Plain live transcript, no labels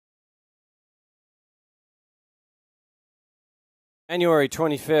January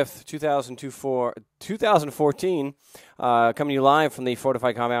 25th, 2014, coming to you live from the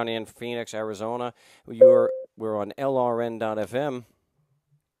fortified compound in Phoenix, Arizona. We're on LRN.FM,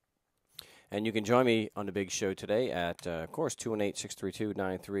 and you can join me on the big show today at, of course,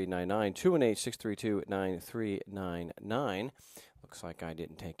 218-632-9399, 218-632-9399. Looks like I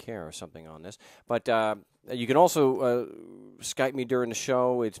didn't take care of something on this. But you can also Skype me during the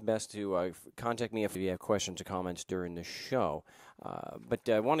show. It's best to contact me if you have questions or comments during the show. But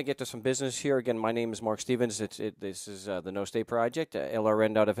I want to get to some business here. Again, my name is Marc Stevens. This is the No State Project,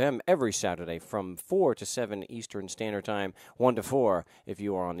 LRN.FM, every Saturday from 4 to 7 Eastern Standard Time, 1 to 4 if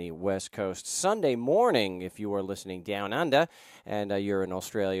you are on the West Coast. Sunday morning if you are listening down under, and you're in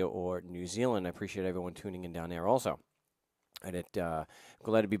Australia or New Zealand. I appreciate everyone tuning in down there also. And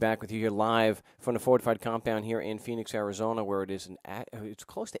glad to be back with you here live from the fortified compound here in Phoenix, Arizona, where it's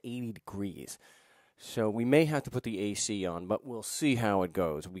close to 80 degrees. So we may have to put the AC on, but we'll see how it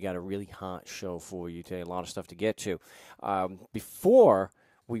goes. We got a really hot show for you today, a lot of stuff to get to. Before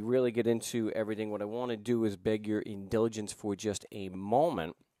we really get into everything, what I want to do is beg your indulgence for just a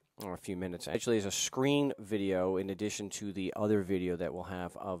moment, or a few minutes. Actually, there's a screen video in addition to the other video that we'll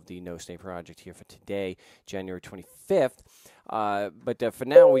have of the No State Project here for today, January 25th. But for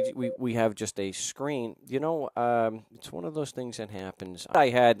now, we have just a screen. You know, it's one of those things that happens. I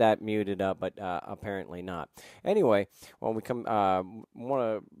had that muted up, but apparently not. Anyway, when we come, want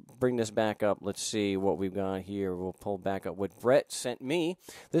to bring this back up. Let's see what we've got here. We'll pull back up what Brett sent me.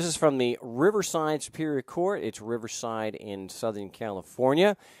 This is from the Riverside Superior Court. It's Riverside in Southern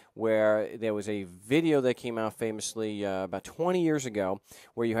California, where there was a video that came out famously about 20 years ago,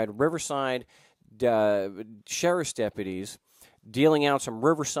 where you had Riverside sheriff's deputies dealing out some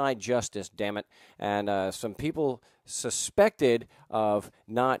Riverside justice, damn it, and some people suspected of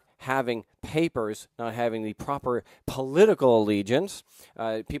not having papers, not having the proper political allegiance,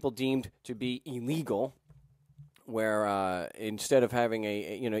 people deemed to be illegal, where instead of having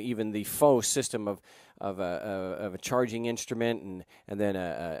even the faux system of a charging instrument and then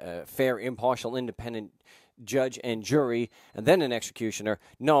a fair, impartial, independent judge and jury, and then an executioner.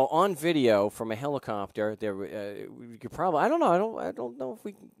 No, on video from a helicopter, there you could probably, I don't know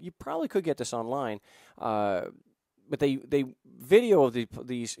if you probably could get this online, but they video of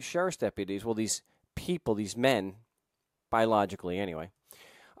these sheriff's deputies, well, these people, these men, biologically anyway,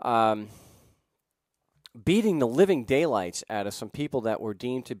 beating the living daylights out of some people that were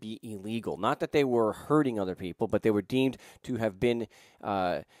deemed to be illegal. Not that they were hurting other people, but they were deemed to have been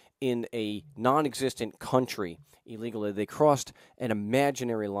in a non-existent country illegally. They crossed an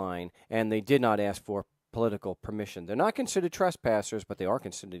imaginary line, and they did not ask for political permission. They're not considered trespassers, but they are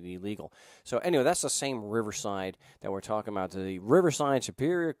considered illegal. So anyway, that's the same Riverside that we're talking about, the Riverside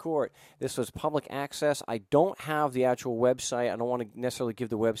Superior Court. This was public access. I don't have the actual website. I don't want to necessarily give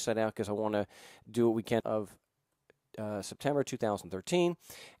the website out because I want to do what we can of September 2013,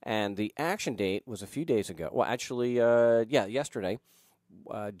 and the action date was a few days ago. Well, actually, yesterday.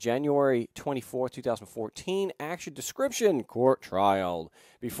 January 24, 2014, action description, court trial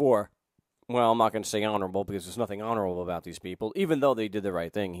before, well, I'm not going to say honorable because there's nothing honorable about these people, even though they did the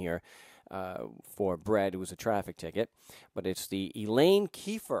right thing here for Brad, who was a traffic ticket. But it's the Elaine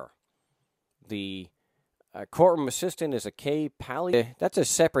Kiefer. The courtroom assistant is a K. Pally. That's a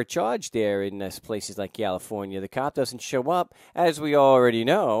separate charge there in places like California. The cop doesn't show up, as we already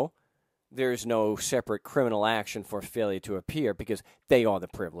know. There's no separate criminal action for failure to appear because they are the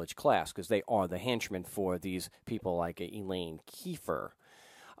privileged class, because they are the henchmen for these people like Elaine Kiefer.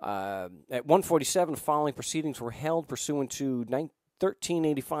 At 1:47, following proceedings were held pursuant to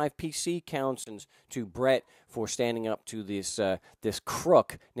 1385 PC counts to Brett for standing up to this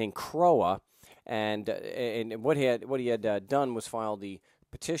crook named Croa, and what he had done was file the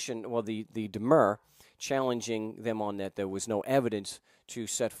petition, well, the demur, challenging them on that there was no evidence to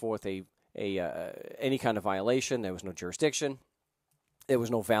set forth any kind of violation. There was no jurisdiction. There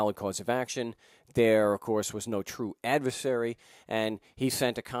was no valid cause of action. There, of course, was no true adversary. And he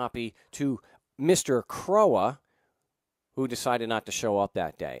sent a copy to Mr. Croa, who decided not to show up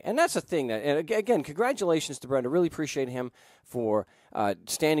that day. And that's the thing. And again, congratulations to Brenda. Really appreciate him for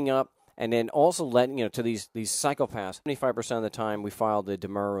standing up. And then also letting, to these psychopaths, 75% of the time we file the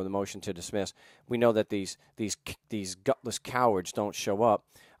demur or the motion to dismiss, we know that these gutless cowards don't show up.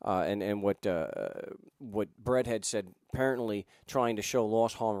 And what Brett had said, apparently trying to show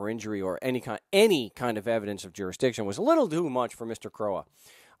loss, harm, or injury, or any kind of evidence of jurisdiction was a little too much for Mr. Croa.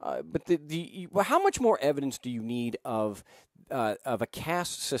 But how much more evidence do you need of a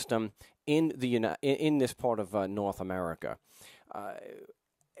caste system in this part of North America?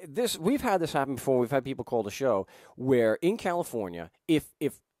 we've had this happen before. We've had people call the show where in California, if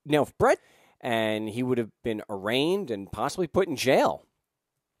Brett, and he would have been arraigned and possibly put in jail.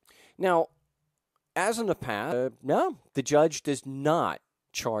 Now, as in the past, no, the judge does not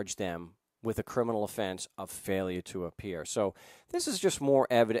charge them with a criminal offense of failure to appear. So this is just more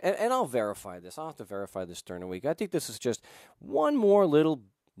evidence, and I'll verify this. I'll have to verify this during the week. I think this is just one more little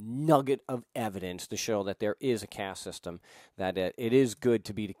nugget of evidence to show that there is a caste system, that it is good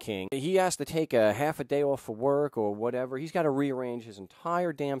to be the king. He has to take a half a day off for work or whatever. He's got to rearrange his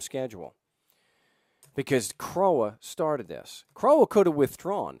entire damn schedule because Crowa started this. Crowa could have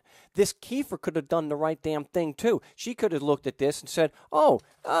withdrawn. This Kiefer could have done the right damn thing, too. She could have looked at this and said, all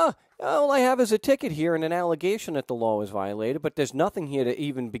I have is a ticket here and an allegation that the law is violated, but there's nothing here to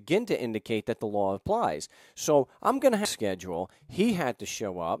even begin to indicate that the law applies. So I'm going to have a schedule. He had to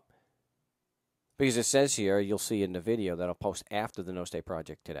show up because it says here, you'll see in the video that I'll post after the No State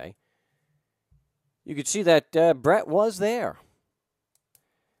Project today, you could see that Brett was there.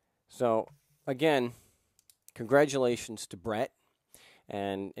 So, again, congratulations to Brett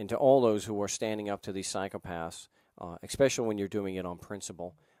and to all those who are standing up to these psychopaths, especially when you're doing it on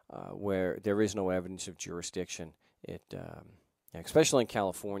principle, where there is no evidence of jurisdiction. Especially in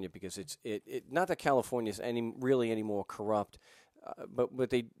California, because it's not that California is any more corrupt, but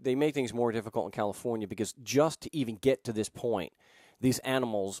they make things more difficult in California because just to even get to this point, these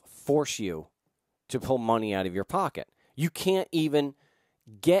animals force you to pull money out of your pocket. You can't even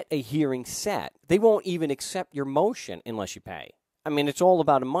get a hearing set. They won't even accept your motion unless you pay. I mean, it's all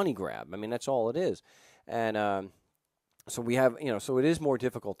about a money grab. I mean, that's all it is. And so we have, so it is more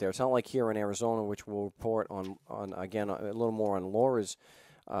difficult there. It's not like here in Arizona, which we'll report on again, a little more on Laura's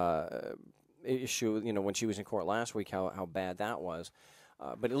issue, when she was in court last week, how bad that was.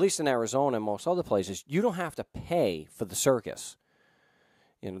 But at least in Arizona and most other places, you don't have to pay for the circus.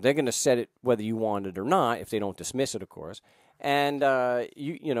 They're going to set it whether you want it or not, if they don't dismiss it, of course. And if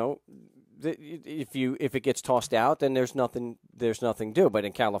it gets tossed out, then there's nothing to do. But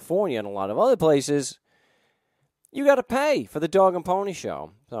in California and a lot of other places, you got to pay for the dog and pony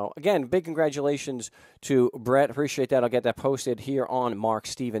show. So again, big congratulations to Brett. Appreciate that. I'll get that posted here on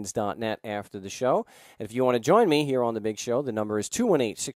markstevens.net after the show. And if you want to join me here on the big show, the number is 218-6